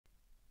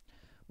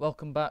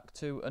Welcome back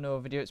to another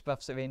video. It's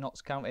Bradford v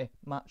Notts County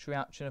match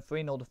reaction, a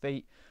 3-0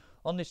 defeat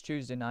on this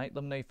Tuesday night.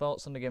 Let me know your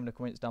thoughts on the game in the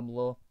comments down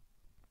below.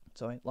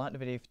 Sorry, like the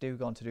video if you do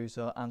go on to do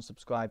so, and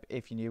subscribe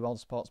if you're new. All the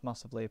support's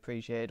massively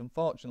appreciated.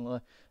 Unfortunately,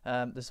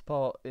 the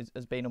support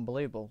has been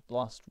unbelievable the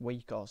last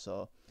week or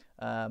so,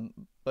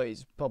 but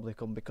it's probably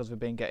come because we've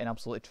been getting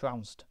absolutely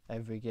trounced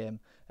every game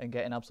and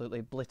getting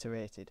absolutely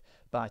obliterated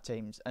by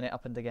teams, and it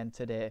happened again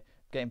today,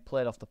 getting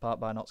played off the park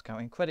by Notts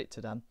County. And credit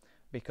to them,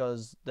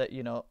 because that,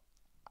 you know,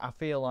 I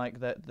feel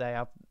like that they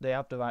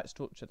have the right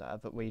structure there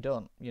that we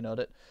don't. You know,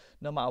 that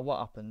no matter what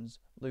happens,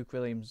 Luke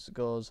Williams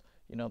goes,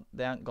 you know,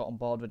 they haven't got on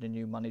board with a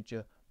new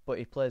manager, but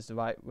he plays the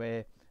right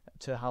way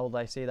to how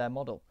they see their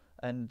model.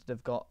 And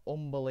they've got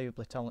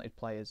unbelievably talented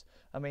players.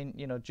 I mean,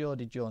 you know,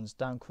 Jody Jones,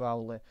 Dan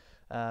Crowley,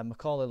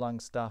 Macaulay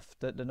Langstaff,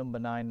 the number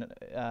 9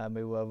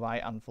 who were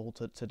right-hand full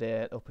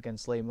today up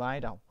against Liam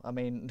Rideout. I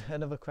mean,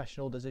 another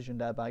questionable decision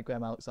there by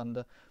Graham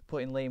Alexander,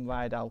 putting Liam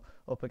Rideout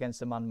up against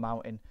the man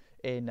Mountain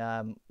in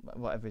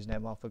whatever his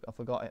name was, I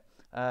forgot it.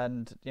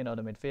 And, you know,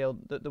 the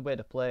midfield, the way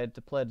they played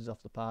us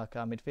off the park.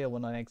 Our midfield were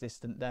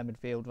non-existent, their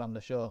midfield ran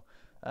the show.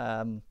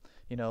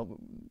 You know,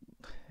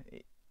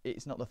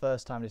 it's not the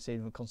first time this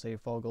season we've conceded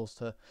 4 goals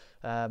to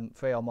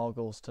 3 or more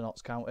goals to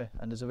Notts County,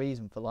 and there's a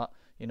reason for that.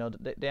 You know,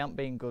 they haven't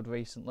been good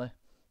recently.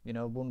 You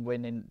know, 1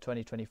 win in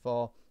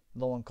 2024,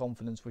 low on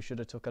confidence. We should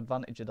have took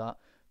advantage of that.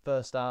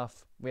 First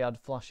half, we had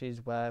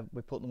flashes where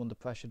we put them under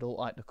pressure, don't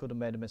like they could have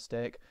made a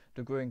mistake.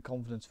 They grew in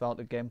confidence throughout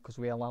the game because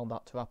we allowed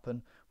that to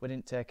happen. We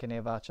didn't take any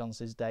of our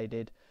chances, they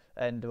did,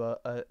 and they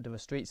were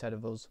streets ahead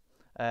of us.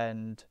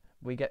 And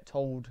we get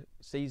told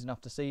season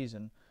after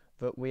season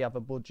that we have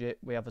a budget,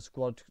 we have a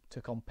squad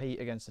to compete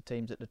against the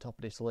teams at the top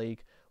of this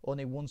league.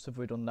 Only once have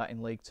we done that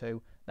in League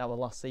 2. That was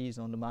last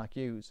season under Mark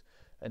Hughes,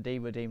 and he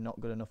were deemed not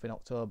good enough in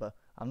October.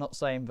 I'm not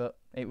saying that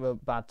it were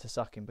bad to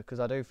sack him, because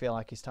I do feel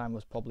like his time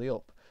was probably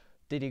up.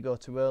 Did he go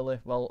too early?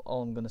 Well,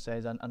 all I'm going to say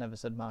is I never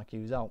said Mark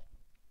Hughes out.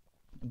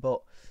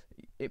 But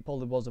it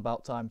probably was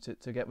about time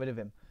to get rid of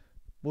him.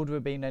 Would we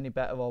have been any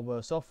better or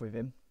worse off with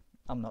him?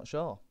 I'm not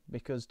sure.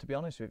 Because, to be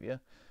honest with you,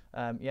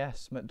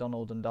 yes,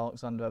 McDonald and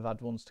Alexander have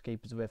had ones to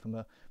keep us away from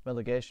a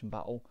relegation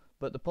battle.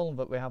 But the problem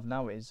that we have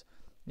now is,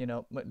 you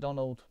know,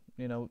 McDonald,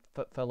 you know,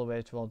 fell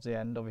away towards the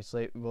end.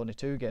 Obviously, we were only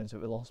 2 games that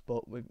we lost,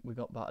 but we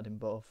got battered in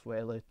both,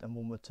 really. And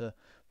one were to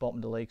bottom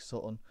of the league,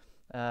 Sutton.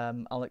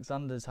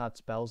 Alexander's had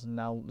spells, and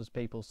now there's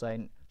people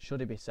saying, should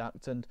he be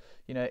sacked? And,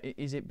 you know,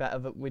 is it better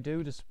that we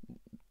do just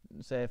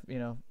say, you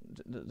know,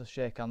 just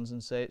shake hands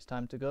and say it's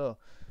time to go?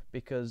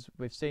 Because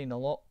we've seen a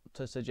lot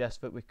to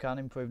suggest that we can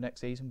improve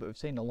next season, but we've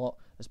seen a lot,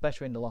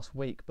 especially in the last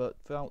week, but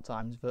throughout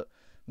times, that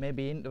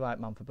maybe he ain't the right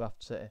man for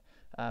Bradford City.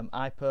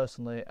 I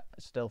personally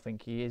still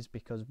think he is,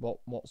 because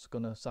what's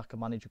going to sack a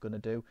manager going to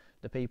do?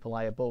 The people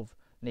high above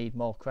need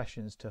more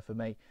questions for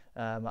me.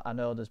 I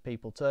know there's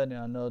people turning,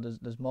 I know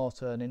there's more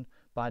turning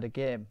by the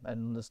game,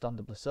 and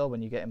understandably so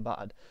when you're getting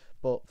battered.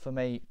 But for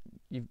me,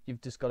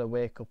 you've just got to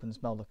wake up and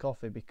smell the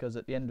coffee, because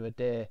at the end of the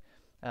day,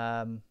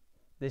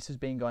 this has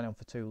been going on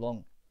for too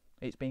long.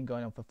 It's been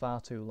going on for far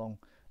too long.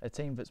 A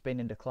team that's been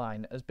in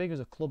decline, as big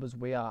as a club as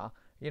we are,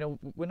 you know,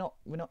 we're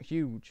not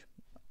huge.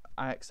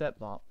 I accept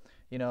that.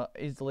 You know,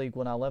 is the League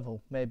 1 our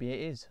level? Maybe it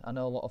is. I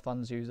know a lot of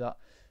fans use that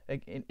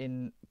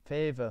in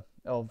favour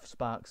of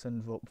Sparks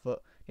and Rupp,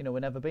 but, you know,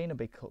 we've never been a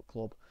big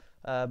club.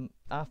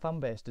 Our fan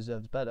base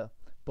deserves better.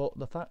 But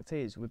the fact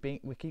is, we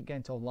keep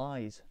getting told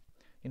lies.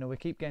 You know, we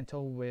keep getting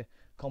told we're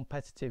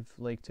competitive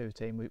League 2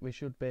 team. We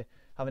should be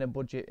having a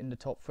budget in the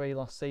top 3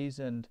 last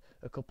season, and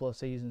a couple of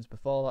seasons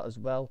before that as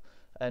well,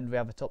 and we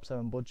have a top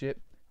 7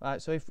 budget.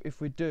 Right, so if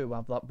we do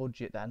have that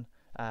budget, then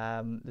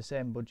the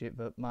same budget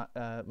that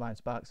Ryan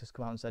Sparks has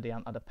come out and said he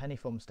hasn't had a penny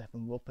from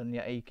Stephen Rupp, and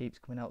yet he keeps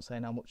coming out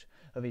saying how much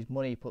of his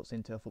money he puts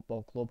into a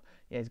football club.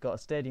 Yeah, he's got a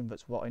stadium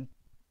that's rotting,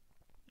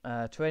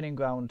 training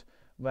ground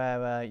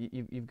where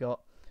you've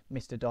got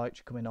Mr.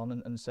 Deutsch coming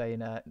on and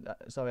saying,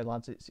 sorry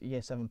lads, it's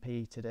year 7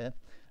 PE today.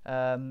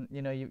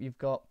 You know, you've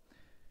got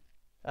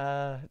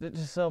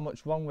there's so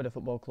much wrong with the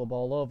football club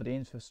all over. The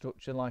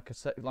infrastructure, like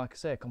I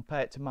say,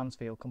 compared to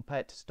Mansfield,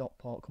 compared to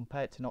Stockport,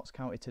 compared to Notts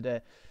County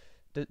today,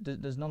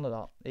 there's none of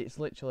that. It's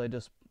literally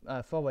just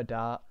throw a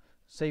dart,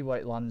 see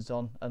what it lands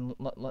on, and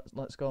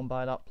let's go and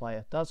buy that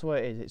player. That's what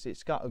it is.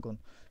 It's scattergun,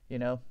 you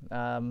know,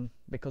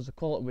 because the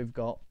quality we've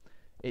got,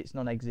 it's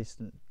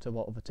non-existent to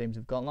what other teams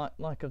have got.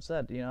 Like I've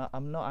said, you know,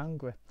 I'm not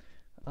angry.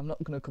 I'm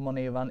not going to come on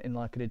here ranting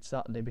like I did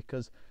Saturday,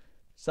 because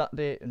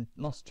Saturday and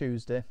last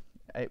Tuesday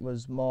it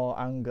was more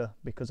anger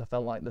because I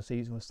felt like the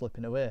season was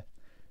slipping away.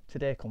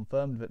 Today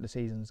confirmed that the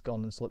season's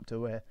gone and slipped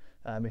away,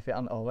 if it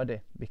hadn't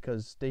already,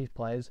 because these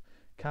players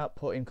can't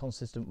put in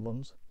consistent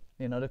runs.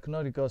 You know, they can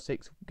only go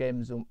 6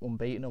 games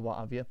unbeaten or what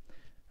have you,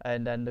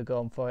 and then they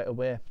go and throw it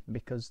away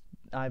because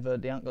either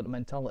they haven't got the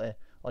mentality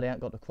or they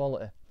haven't got the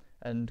quality.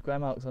 And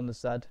Graham Alexander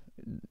said,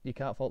 you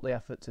can't fault the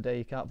effort today,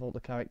 you can't fault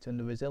the character and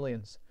the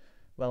resilience.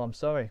 Well, I'm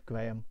sorry,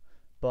 Graham,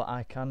 but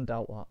I can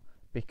doubt that,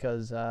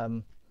 because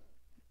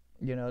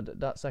you know,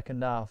 that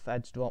second half,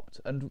 heads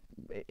dropped. And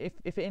if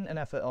it ain't an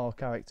effort or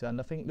character, and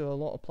I think there are a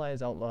lot of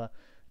players out there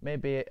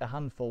maybe a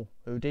handful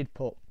who did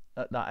put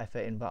that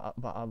effort in, but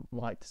I'd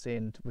like to see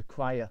and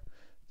require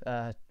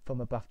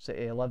from a Bradford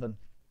City 11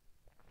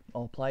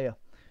 or player.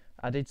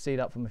 I did see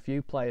that from a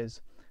few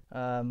players.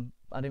 I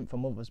didn't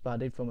from others, but I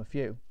did from a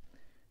few.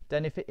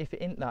 Then if it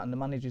ain't that and the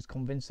manager's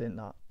convinced it ain't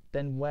that,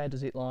 then where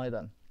does it lie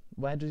then?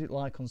 Where does it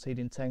lie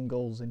conceding 10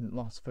 goals in the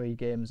last 3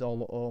 games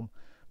all at home?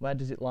 Where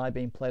does it lie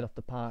being played off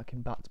the park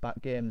in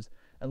back-to-back games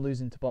and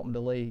losing to bottom of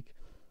the league?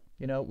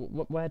 You know,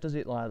 where does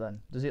it lie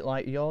then? Does it lie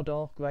at your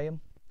door,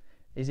 Graham?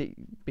 Is it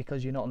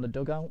because you're not on the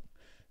dugout?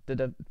 Do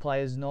the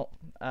players not,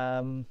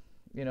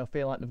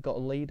 feel like they've got a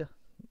leader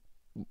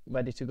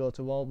ready to go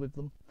to war with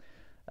them?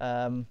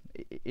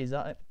 Is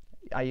that it?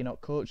 Are you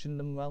not coaching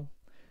them well?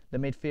 The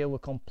midfield were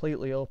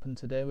completely open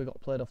today. We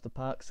got played off the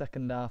park.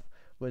 Second half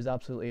was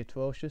absolutely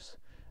atrocious.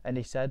 And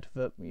he said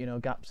that,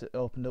 gaps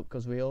opened up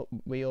because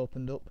we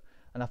opened up.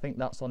 And I think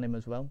that's on him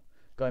as well.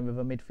 Going with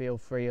a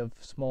midfield three of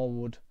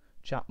Smallwood,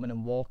 Chapman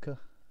and Walker.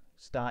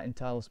 Starting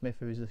Tyler Smith,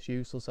 who is just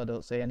useless. I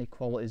don't see any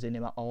qualities in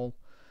him at all.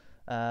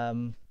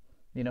 Keeping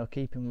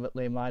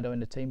Liam Rideout in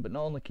the team. But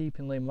not only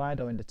keeping Liam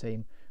Rideout in the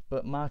team,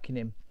 but marking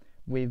him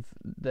with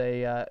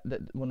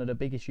one of the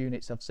biggest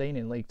units I've seen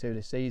in League 2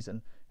 this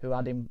season, who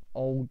had him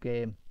all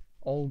game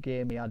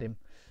he had him,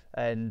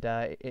 and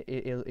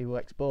he was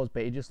exposed,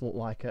 but he just looked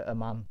like a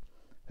man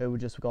who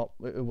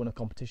won a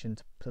competition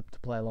to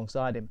play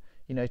alongside him.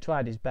 He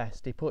tried his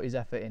best, he put his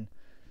effort in,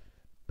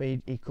 but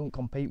he couldn't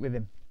compete with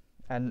him,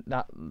 and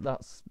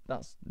that's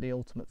the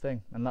ultimate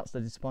thing, and that's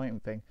the disappointing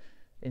thing.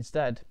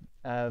 Instead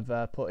of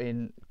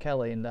putting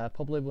Kelly in there,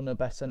 probably one of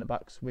the best centre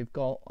backs we've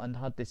got and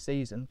had this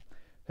season,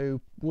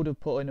 who would have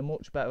put in a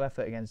much better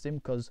effort against him,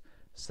 because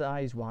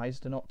size-wise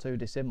they're not too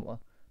dissimilar.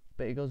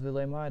 But he goes with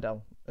Liam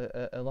Rideout,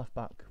 a left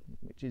back,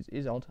 which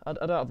is odd. I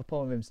don't have a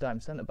problem with him starting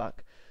centre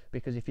back,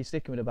 because if you're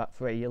sticking with a back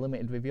three, you're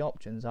limited with your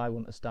options. I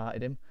wouldn't have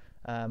started him,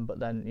 but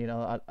then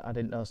I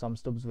didn't know Sam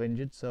Stubbs were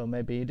injured, so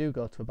maybe you do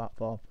go to a back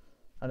four.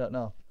 I don't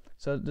know.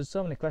 So there's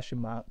so many question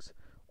marks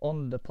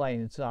on the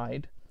playing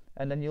side,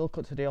 and then you look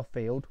up to the off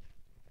field,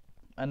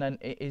 and then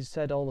it is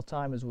said all the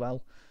time as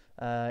well.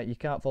 You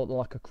can't fault the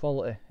lack of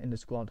quality in the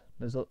squad.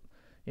 There's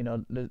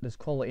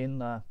quality in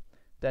there.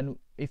 Then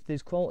if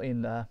there's quality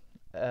in there,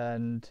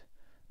 and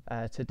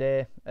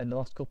today and the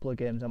last couple of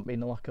games haven't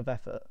been a lack of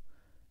effort,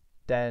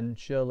 then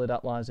surely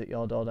that lies at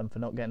your door then for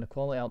not getting the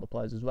quality out of the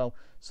players as well.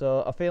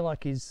 So I feel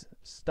like he's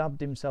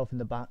stabbed himself in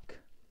the back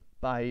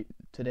by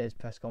today's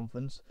press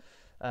conference,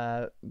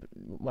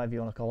 whatever you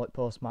want to call it,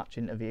 post-match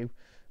interview,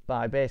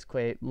 by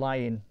basically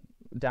lying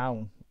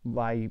down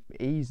why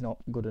he's not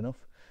good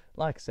enough.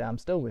 Like I say, I'm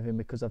still with him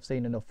because I've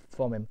seen enough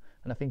from him,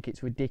 and I think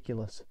it's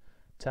ridiculous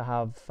to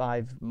have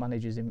 5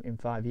 managers in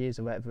 5 years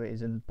or whatever it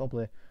is, and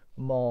probably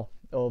more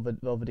over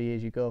the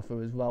years you go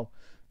through as well.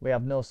 We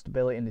have no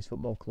stability in this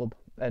football club,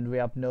 and we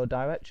have no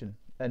direction.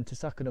 And to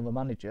sack another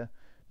manager,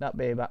 that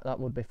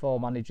would be 4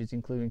 managers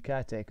including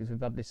caretakers we've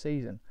had this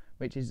season,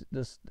 which is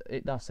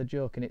that's a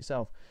joke in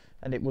itself.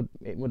 And it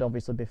would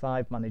obviously be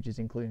 5 managers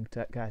including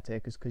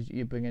caretakers, because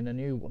you bring in a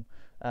new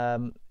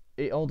one.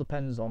 It all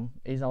depends on,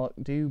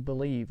 do you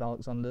believe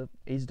Alexander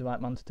is the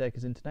right man to take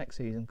us into next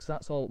season? Because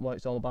that's what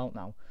it's all about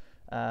now.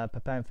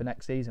 Preparing for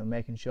next season,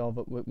 making sure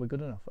that we're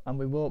good enough, and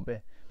we won't be,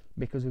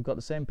 because we've got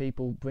the same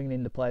people bringing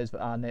in the players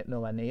that are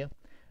nowhere near.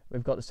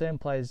 We've got the same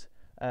players,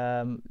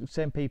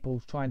 same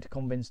people trying to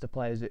convince the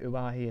players who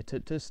are here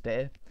to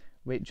stay,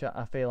 which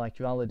I feel like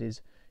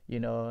realities,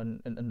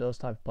 and those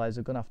type of players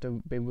are going to have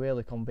to be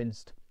really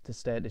convinced to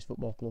stay at this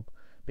football club,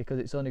 because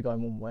it's only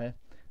going one way.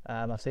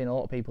 I've seen a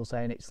lot of people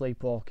saying it's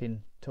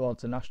sleepwalking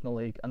towards the National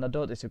League, and I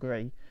don't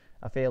disagree.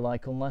 I feel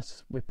like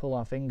unless we pull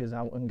our fingers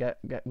out and get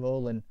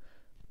rolling,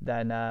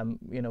 then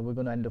we're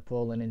going to end up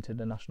rolling into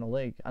the National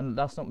League. And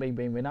that's not me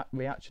being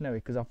reactionary,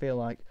 because I feel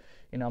like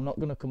I'm not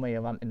going to come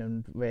here ranting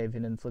and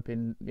raving and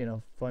flipping,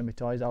 throwing my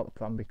toys out the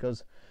pram,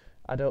 because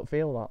I don't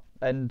feel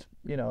that. And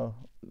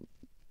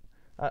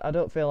I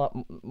don't feel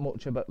that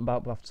much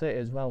about Bradford City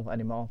as well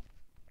anymore.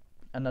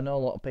 And I know a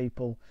lot of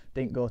people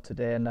didn't go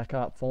today, and I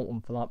can't fault them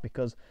for that,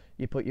 because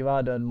you put your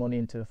hard-earned money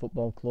into the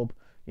football club.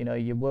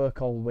 You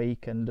work all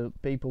week, and the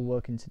people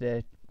working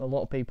today, a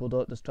lot of people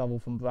don't just travel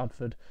from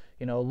Bradford.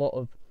 A lot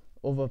of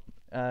other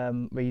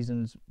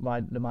reasons why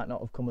they might not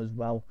have come as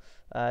well.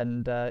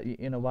 And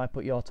why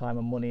put your time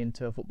and money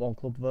into a football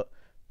club that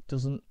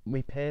doesn't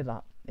repay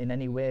that in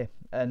any way?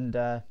 And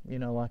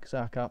like I say,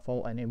 I can't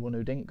fault anyone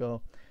who didn't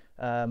go.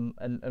 And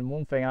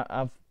one thing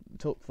I've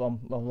took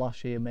from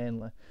last year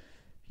mainly.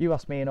 You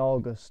ask me in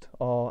August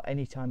or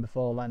any time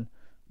before then,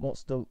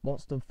 what's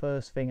the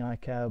first thing I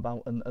care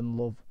about and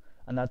love,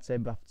 and I'd say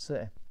Bradford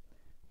City.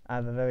 I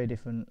have a very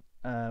different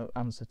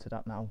answer to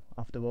that now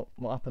after what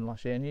happened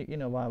last year, and you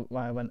know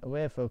why I went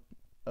away for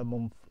a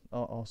month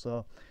or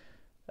so,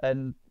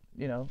 and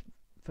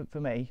for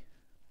me,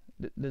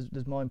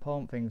 there's more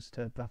important things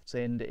to Bradford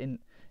City, and it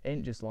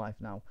ain't just life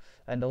now,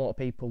 and a lot of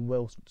people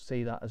will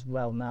see that as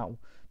well now,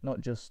 not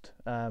just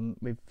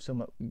with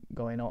something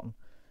going on.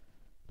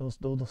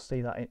 They'll just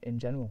see that in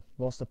general.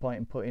 What's the point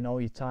in putting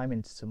all your time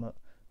into something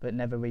but it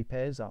never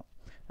repays that?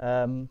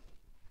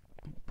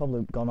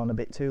 Probably gone on a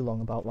bit too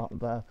long about that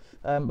there.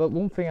 But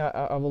one thing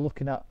I was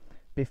looking at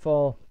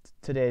before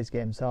today's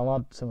game, so I'll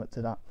add something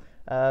to that.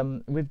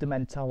 With the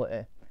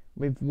mentality,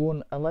 we've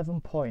won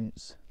 11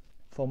 points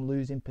from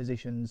losing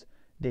positions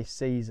this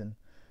season.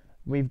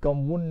 We've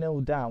gone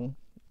 1-0 down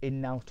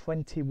in now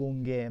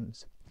 21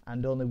 games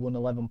and only won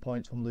 11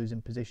 points from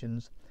losing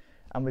positions.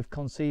 And we've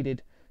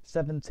conceded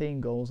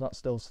 17 goals, that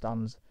still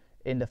stands,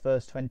 in the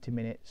first 20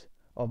 minutes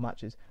of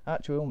matches.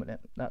 Actually, 1 minute,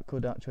 that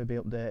could actually be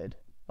updated.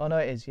 Oh no,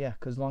 it is, yeah,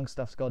 because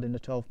Longstaff scored in the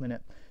 12th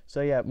minute.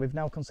 So yeah, we've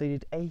now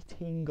conceded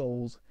 18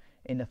 goals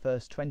in the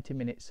first 20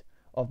 minutes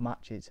of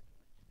matches.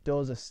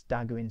 Those are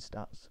staggering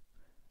stats.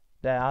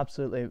 They're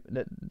absolutely,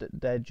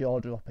 they're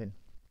jaw-dropping.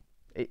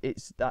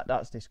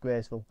 That's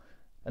disgraceful.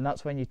 And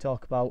that's when you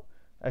talk about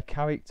a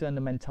character and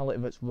a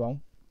mentality that's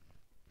wrong.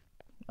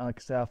 Like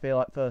I say, I feel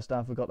like first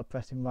half we got the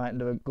pressing right and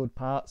there were good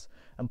parts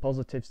and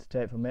positives to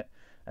take from it.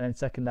 And then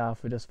second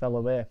half we just fell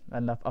away.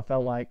 And I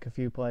felt like a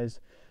few players,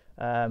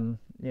 perhaps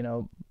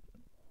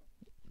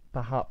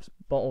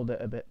bottled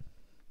it a bit.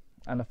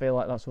 And I feel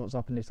like that's what's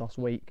happened this last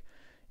week.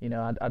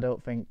 I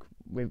don't think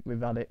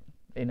we've had it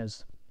in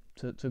us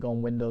to go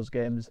and win those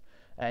games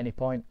at any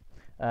point.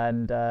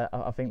 And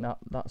I think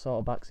that sort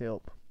of backs it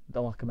up,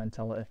 the lack of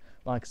mentality.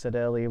 Like I said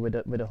earlier, with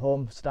the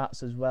home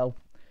stats as well,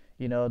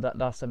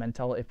 that's a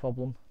mentality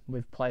problem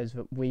with players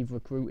that we've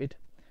recruited.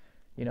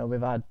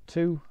 We've had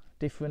 2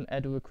 different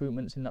head of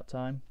recruitments in that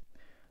time,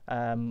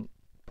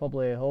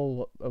 probably a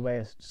whole array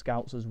of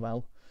scouts as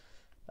well,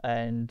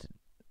 and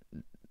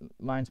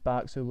Mine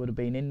Sparks, who would have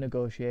been in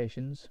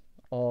negotiations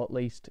or at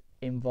least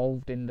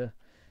involved in the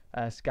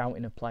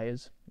scouting of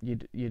players,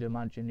 you'd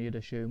imagine, you'd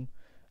assume,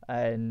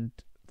 and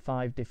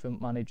 5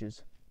 different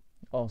managers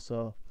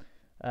also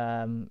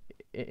in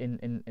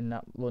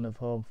that run of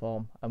home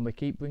form. And we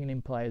keep bringing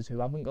in players who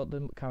haven't got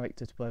the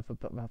character to play for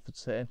Bradford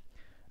City,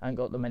 haven't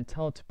got the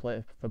mentality to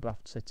play for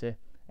Bradford City,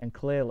 and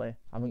clearly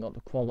haven't got the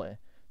quality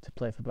to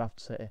play for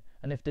Bradford City.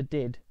 And if they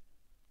did,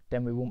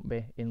 then we wouldn't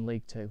be in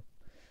League 2.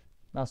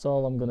 That's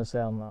all I'm going to say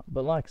on that.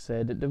 But like I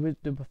said,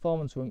 the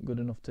performance wasn't good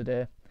enough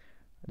today.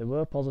 There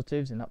were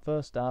positives in that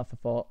first half. I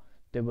thought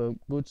there were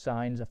good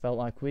signs. I felt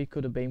like we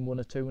could have been 1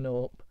 or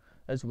 2-0 up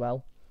as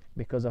well,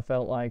 because I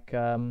felt like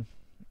I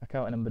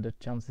can't remember the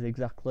chances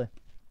exactly,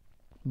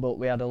 but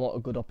we had a lot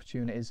of good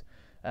opportunities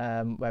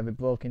where we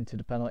broke into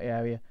the penalty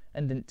area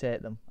and didn't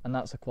take them, and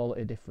that's a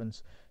quality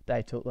difference.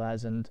 They took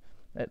theirs, and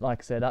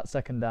like I said, that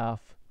second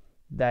half,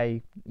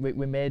 we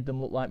made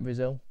them look like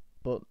Brazil,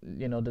 but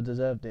they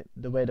deserved it.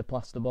 The way they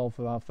passed the ball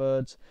for our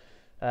thirds,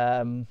 we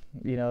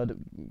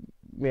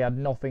had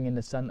nothing in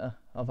the centre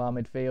of our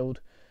midfield.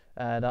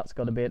 That's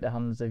got to be at the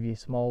hands of your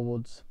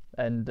Smallwoods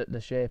and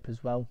the shape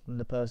as well, and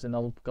the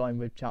personnel going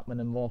with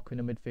Chapman and Walker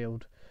in the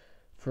midfield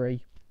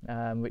 3,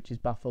 which is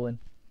baffling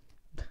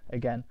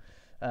again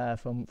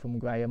from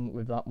Graham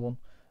with that one.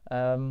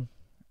 And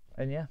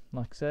yeah,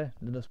 like I say,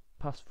 they just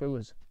passed through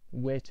us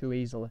way too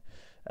easily,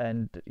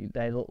 and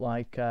they look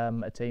like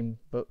a team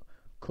but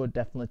could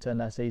definitely turn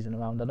their season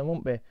around. And I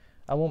won't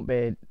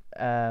be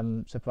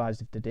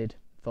surprised if they did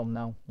from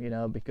now,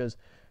 because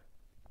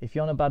if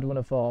you're on a bad run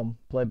of form,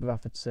 play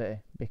Bradford City,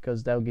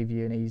 because they'll give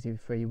you an easy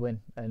free win,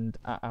 and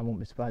I won't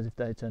be surprised if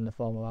they turn the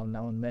form around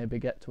now and maybe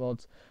get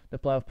towards the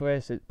playoff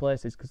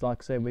places, because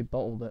like I say, we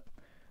bottled it.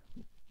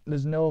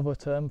 There's no other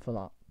term for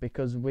that,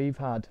 because we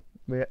had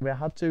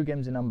 2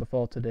 games in hand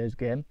before today's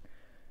game.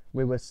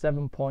 We were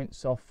 7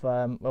 points off,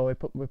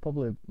 we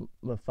probably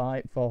were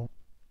 4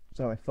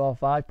 or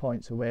 5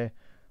 points away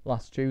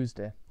last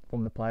Tuesday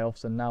from the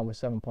playoffs, and now we're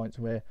 7 points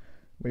away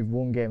with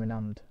 1 game in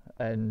hand,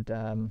 and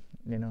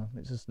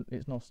it's just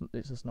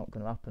not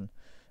going to happen.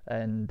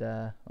 And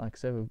like I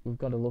said, we've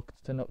got to look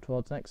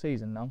towards next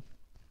season now.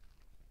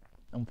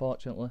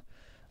 Unfortunately,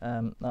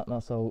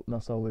 that's all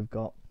we've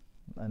got,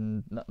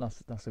 and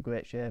that's a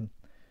great shame.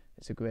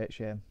 It's a great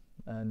shame.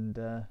 And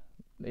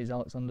is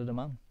Alexander the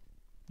man?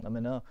 Let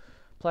me know.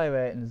 Player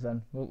ratings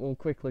then. We'll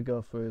quickly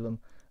go through them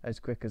as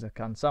quick as I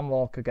can. Sam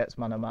Walker gets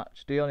man of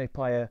match. The only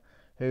player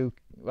who,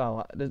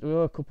 well, there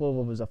were a couple of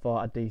others I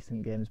thought had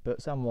decent games, but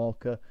Sam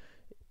Walker,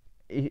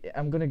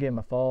 I'm going to give him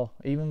a 4.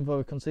 Even though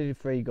we conceded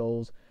 3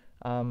 goals,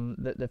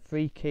 the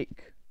free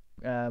kick,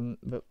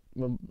 but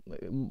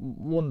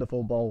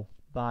wonderful ball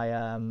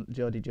by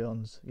Jody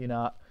Jones.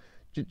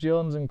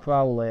 Jones and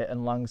Crowley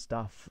and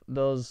Langstaff,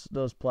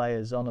 those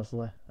players,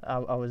 honestly, I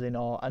was in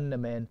awe, and the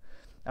main,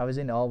 I was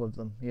in awe with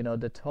them.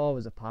 They tore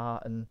us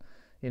apart, and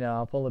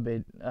I'll probably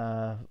be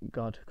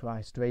God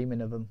Christ dreaming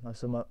of them or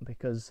something,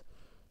 because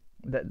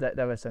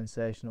they were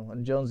sensational.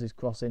 And Jones's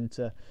cross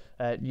into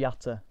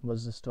Yatta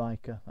was the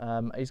striker.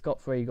 He's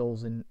got 3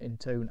 goals in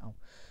 2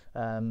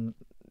 now.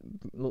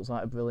 Looks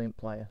like a brilliant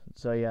player.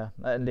 So yeah,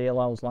 and he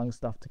allows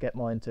Langstaff to get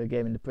more into a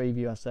game. In the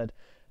preview, I said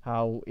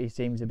how he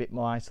seems a bit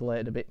more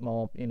isolated, a bit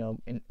more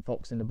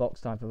fox in the box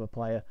type of a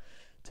player.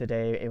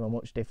 Today he was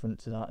much different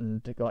to that,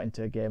 and got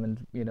into a game,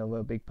 and were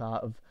a big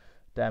part of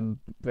them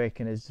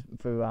breaking us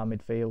through our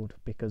midfield,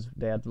 because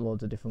they had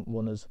loads of different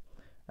runners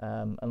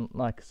And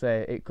like I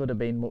say, it could have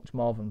been much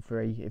more than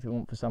 3 if it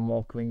weren't for Sam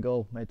Walker in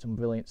goal. Made some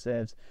brilliant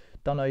saves.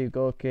 Dano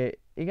Ugoki,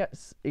 he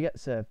gets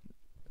a,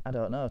 I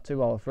don't know,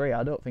 2 out of 3.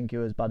 I don't think he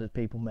was as bad as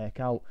people make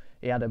out.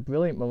 He had a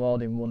brilliant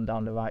marauding run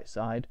down the right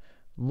side,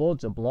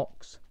 loads of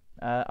blocks.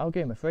 I'll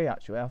give him a 3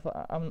 actually.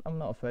 I'm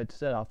not afraid to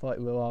say that. I thought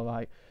he was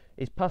alright.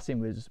 His passing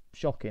was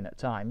shocking at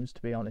times,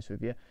 to be honest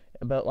with you.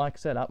 But like I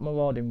said, that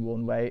marauding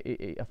run where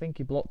I think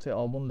he blocked it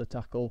or won the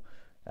tackle,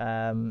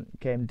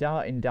 came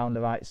darting down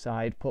the right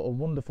side, put a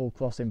wonderful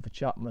cross in for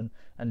Chapman,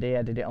 and he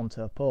headed it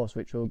onto a post,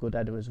 which was a good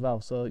header as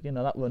well. So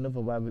that was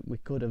another where we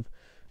could have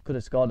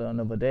scored on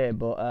another day.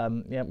 But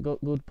yeah,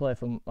 good play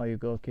from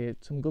Oyugoki.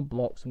 Some good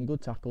blocks, some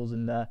good tackles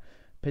in there.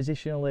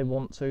 Positionally,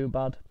 wasn't too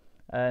bad.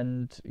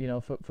 And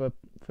for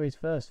his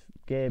first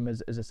game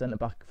as a centre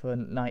back for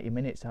 90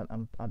 minutes,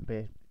 I'd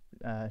be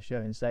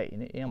sure in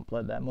saying he hasn't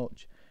played that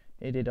much.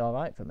 He did all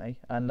right for me,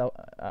 and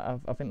I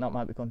think that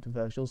might be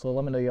controversial. So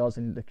let me know yours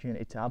in the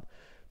community tab.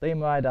 Liam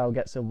Rydal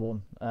gets a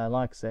 1.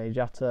 Like I say,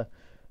 Jata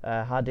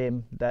had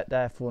him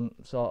their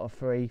front sort of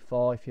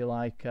 3-4 if you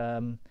like,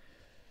 time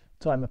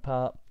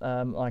apart.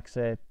 Like I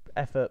say,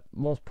 effort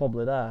was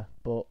probably there,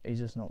 but he's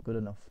just not good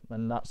enough,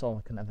 and that's all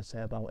I can ever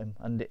say about him.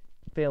 And it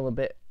feel a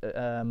bit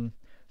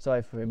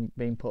sorry for him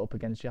being put up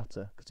against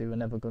Jata, because he were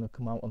never going to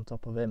come out on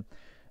top of him.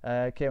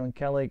 Kieran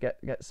Kelly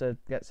gets a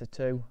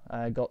 2.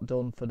 Got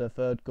done for the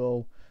 3rd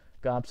goal.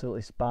 Got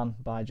absolutely spun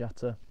by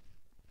Jata.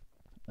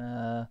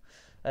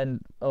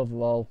 And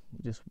overall,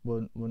 just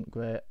weren't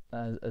great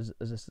as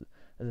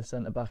a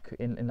centre back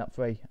in that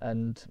 3.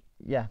 And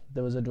yeah,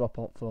 there was a drop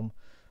off from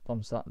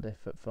Saturday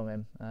from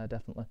him,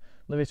 definitely.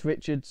 Lewis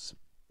Richards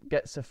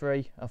gets a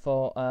 3. I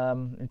thought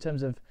in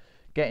terms of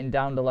getting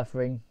down the left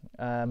wing,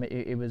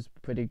 he was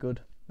pretty good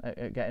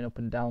at getting up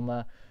and down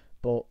there,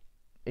 but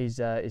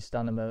his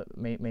stamina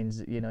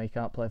means he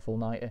can't play full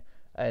 90,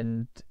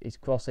 and his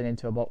crossing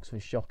into a box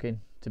was shocking,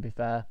 to be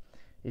fair.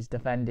 His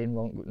defending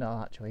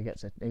he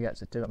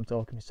gets a 2. I'm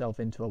talking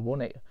myself into a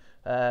 1.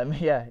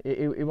 Yeah,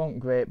 he wasn't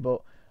great,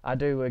 but I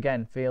do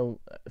again feel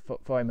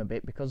for him a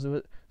bit, because there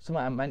was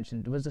something I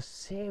mentioned. There was a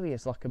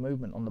serious lack of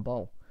movement on the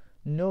ball.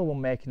 No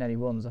one making any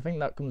runs. I think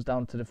that comes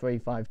down to the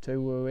 3-5-2 we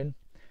were in.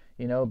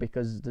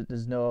 Because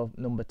there's no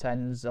number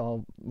 10s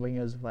or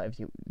wingers, whatever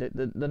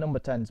the number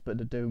 10s, but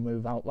they do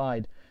move out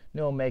wide.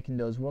 No one making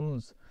those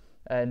runs,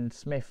 and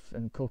Smith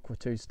and Cook were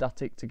too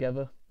static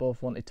together.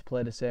 Both wanted to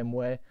play the same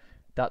way.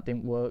 That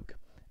didn't work.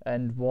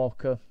 And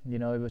Walker, he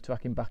was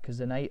tracking back as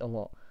an 8 a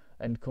lot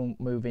and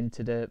couldn't move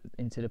into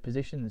the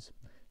positions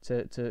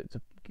to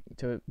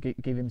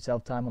give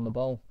himself time on the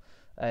ball.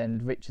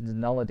 And Richards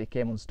and Holiday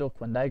came unstuck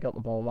when they got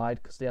the ball wide,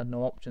 because they had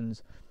no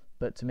options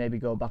but to maybe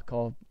go back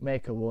or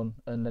make a 1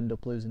 and end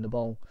up losing the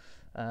ball.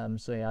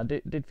 So yeah, I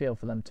did feel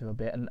for them too a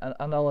bit. And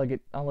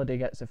Holiday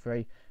gets a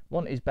 3.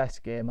 Wasn't his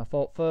best game. I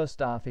thought first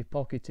half he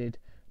pocketed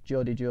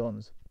Jody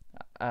Jones.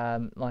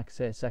 Like I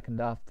say,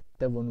 second half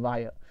they run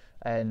riot,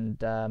 and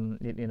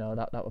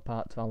that were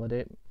part of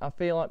Holiday. I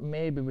feel like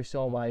maybe we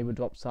saw why he would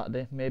drop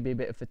Saturday. Maybe a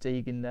bit of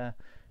fatigue in there.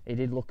 He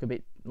did look a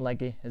bit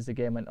leggy as the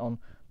game went on,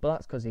 but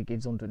that's because he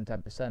gives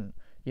 110%.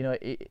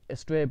 A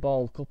stray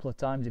ball a couple of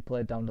times he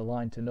played down the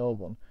line to no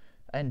one,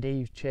 and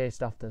he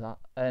chased after that.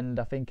 And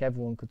I think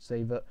everyone could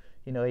see that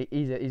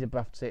he's a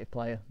Bradford City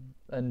player,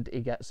 and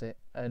he gets it,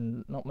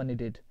 and not many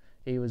did.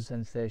 He was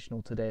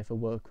sensational today for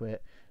work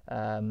rate.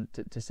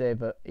 To say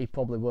that he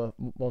probably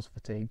was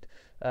fatigued.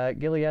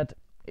 Gilead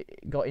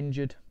got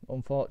injured,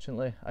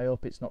 unfortunately. I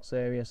hope it's not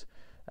serious,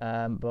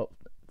 but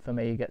for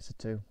me he gets a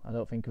 2. I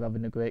don't think he's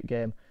having a great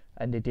game,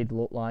 and he did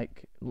look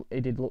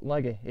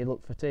leggy. He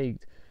looked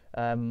fatigued.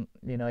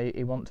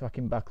 He wasn't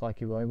tracking back like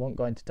he was. He wasn't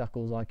going to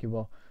tackles like he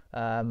was.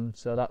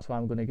 So that's why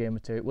I'm going to give him a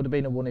 2. It would have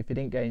been a 1 if he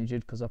didn't get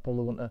injured, because I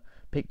probably wouldn't have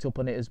picked up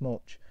on it as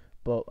much.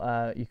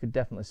 But you could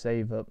definitely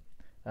say that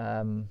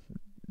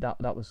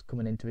that was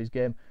coming into his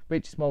game.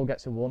 Richie Small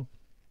gets a 1.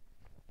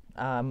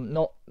 I'm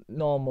not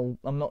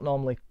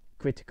normally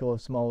critical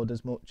of Smallwood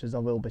as much as I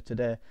will be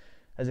today.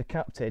 As a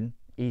captain,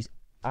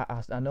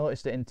 I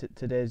noticed it in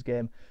today's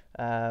game.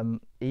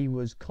 He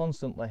was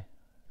constantly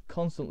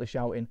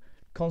shouting,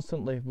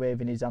 constantly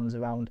waving his hands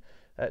around.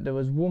 There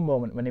was one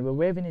moment when he was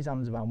waving his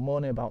hands around,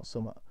 moaning about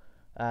something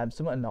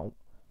not,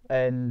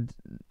 and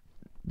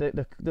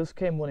those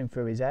came running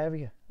through his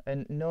area,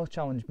 and no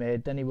challenge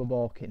made. Then he was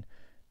walking.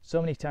 So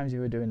many times he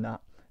were doing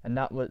that, and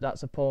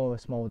that's a poor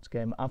Smallwood's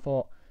game. I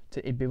thought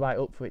he'd be right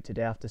up for it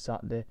today after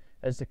Saturday.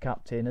 As the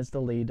captain, as the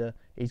leader,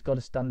 he's got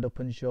to stand up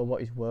and show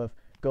what he's worth,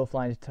 go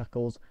flying to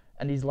tackles,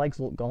 and his legs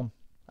look gone.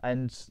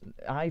 And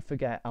I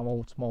forget how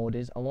old Smallwood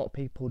is. A lot of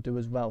people do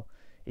as well.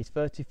 He's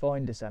 34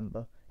 in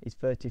December. He's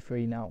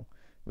 33 now.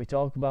 We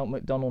talk about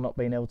McDonald not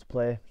being able to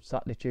play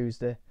Saturday,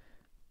 Tuesday.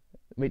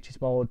 Richie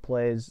Smallwood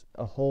plays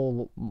a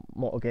whole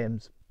lot of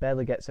games,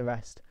 barely gets a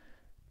rest,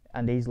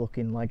 and he's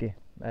looking leggy.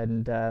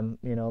 And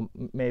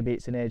maybe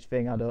it's an age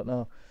thing, I don't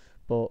know,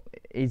 but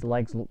his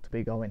legs look to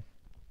be going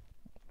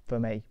for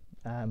me.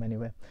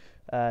 Anyway,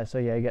 so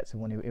yeah, he gets the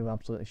one. He was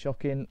absolutely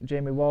shocking.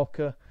 Jamie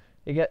Walker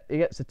He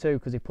gets a 2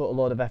 because he put a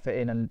load of effort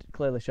in, and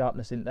clearly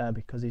sharpness in there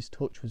because his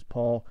touch was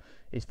poor,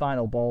 his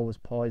final ball was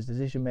poor, his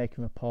decision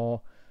making was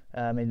poor,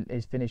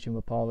 his finishing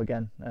was poor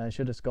again.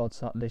 Should have scored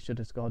Saturday, should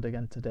have scored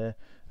again today.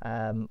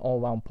 All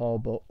round poor,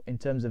 but in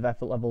terms of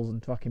effort levels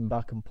and tracking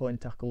back and putting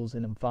tackles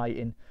in and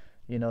fighting,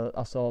 you know,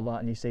 I saw that,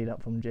 and you see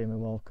that from Jamie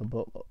Walker.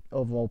 But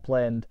overall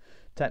play and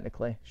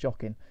technically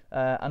shocking.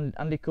 And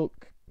Andy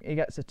Cook, he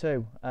gets a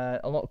 2.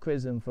 A lot of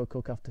criticism for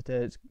Cook after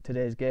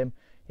today's game.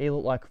 He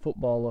looked like a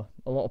footballer.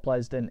 A lot of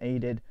players didn't. He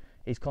did.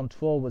 His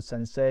control was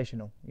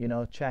sensational. You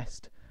know,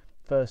 chest,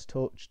 first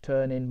touch,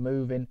 turning,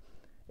 moving.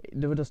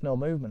 There was just no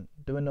movement.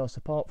 There was no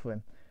support for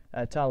him.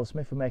 Tyler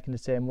Smith were making the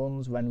same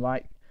runs when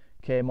Wright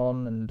came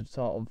on and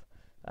sort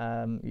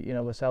of, you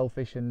know, were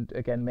selfish and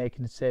again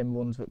making the same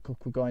runs that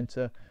Cook were going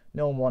to.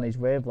 No one won his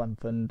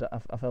wavelength, and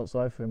I felt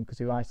sorry for him because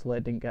he was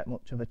isolated, didn't get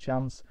much of a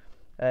chance,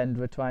 and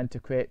were trying to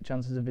create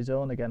chances of his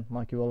own again,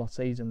 like he was last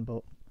season.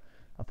 But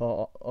I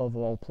thought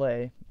overall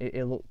play,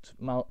 it looked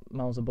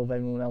miles above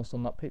everyone else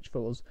on that pitch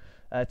for us.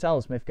 Tyler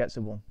Smith gets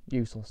a 1,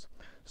 useless.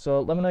 So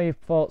let me know your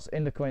thoughts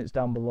in the comments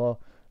down below.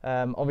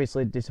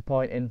 Obviously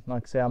disappointing.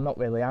 Like I say, I'm not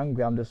really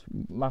angry, I'm just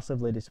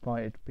massively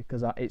disappointed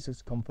because it's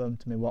just confirmed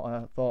to me what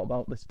I thought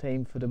about this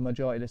team for the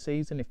majority of the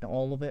season, if not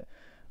all of it.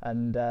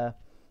 And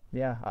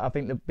yeah, I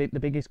think the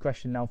biggest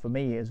question now for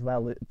me as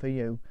well, for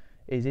you,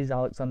 is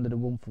Alexander the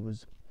one for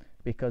us?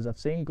 Because I've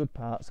seen good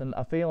parts, and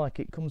I feel like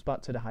it comes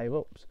back to the higher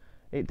ups.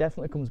 It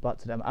definitely comes back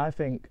to them. I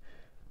think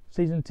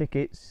season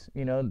tickets,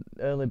 you know,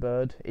 early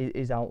bird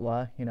is out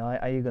there. You know,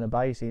 are you going to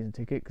buy a season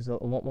ticket? Because a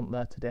lot weren't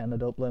there today, and I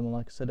don't blame them,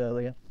 like I said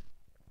earlier.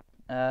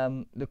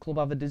 The club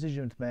have a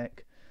decision to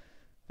make.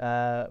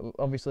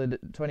 Obviously, the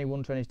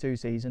 21-22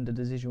 season, the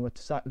decision was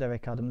to sack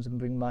Derek Adams and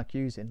bring Mark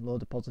Hughes in.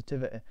 Load of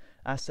positivity.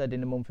 I said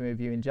in the monthly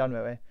review in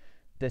January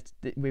that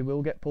we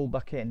will get pulled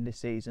back in this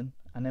season,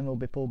 and then we'll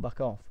be pulled back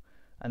off.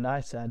 And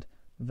I said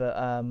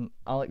that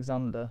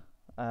Alexander,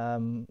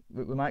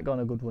 we might go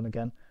on a good one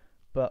again,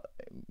 but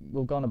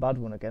we'll go on a bad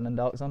one again, and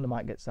Alexander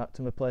might get sacked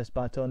and replaced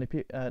by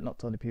not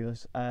Tony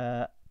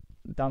Pulis,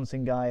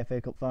 dancing guy,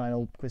 FA Cup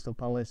final, Crystal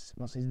Palace,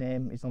 what's his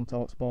name? He's on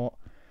TalkSport.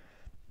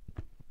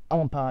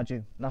 Alan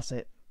Pardew, that's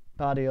it.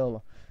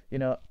 Pardiola. You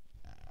know,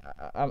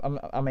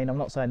 I mean, I'm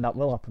not saying that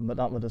will happen, but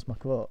that was just my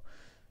quote.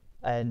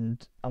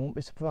 And I won't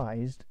be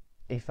surprised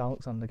if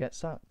Alexander gets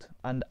sacked.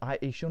 And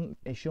he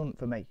shouldn't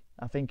for me.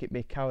 I think it'd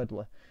be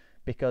cowardly,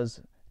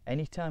 because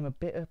anytime a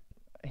bit of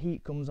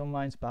heat comes on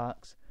Ryan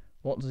Sparks,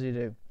 what does he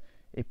do?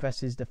 He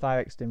presses the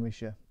fire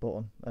extinguisher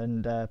button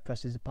and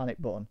presses the panic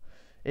button.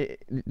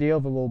 The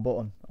overrule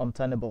button on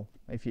Tenable.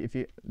 If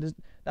you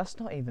that's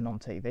not even on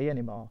TV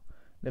anymore.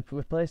 They've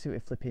replaced it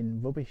with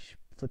flipping rubbish,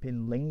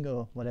 flipping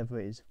lingo, whatever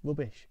it is,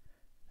 rubbish.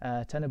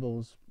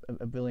 Tenable's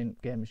a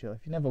brilliant game show.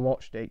 If you never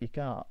watched it, you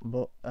can't.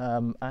 But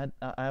I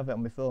have it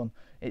on my phone.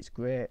 It's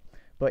great.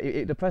 But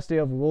they press the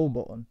overrule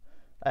button,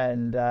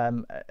 and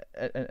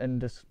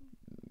just,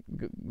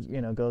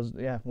 you know, goes,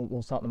 yeah,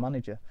 we'll start the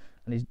manager.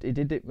 And he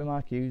did it with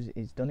Mark Hughes.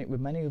 He's done it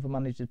with many other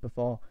managers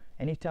before.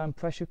 Anytime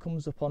pressure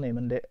comes upon him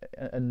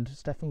and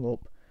Stephen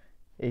Rupp,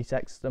 he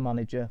sacks the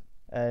manager,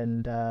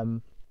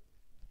 and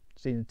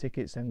season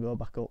tickets then go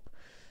back up.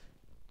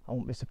 I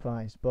won't be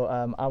surprised, but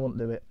I won't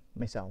do it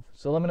myself.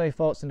 So let me know your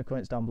thoughts in the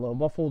comments down below.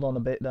 Waffled on a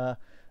bit there.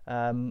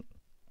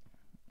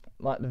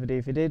 Like the video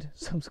if you did,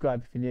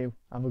 subscribe if you're new.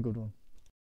 Have a good one.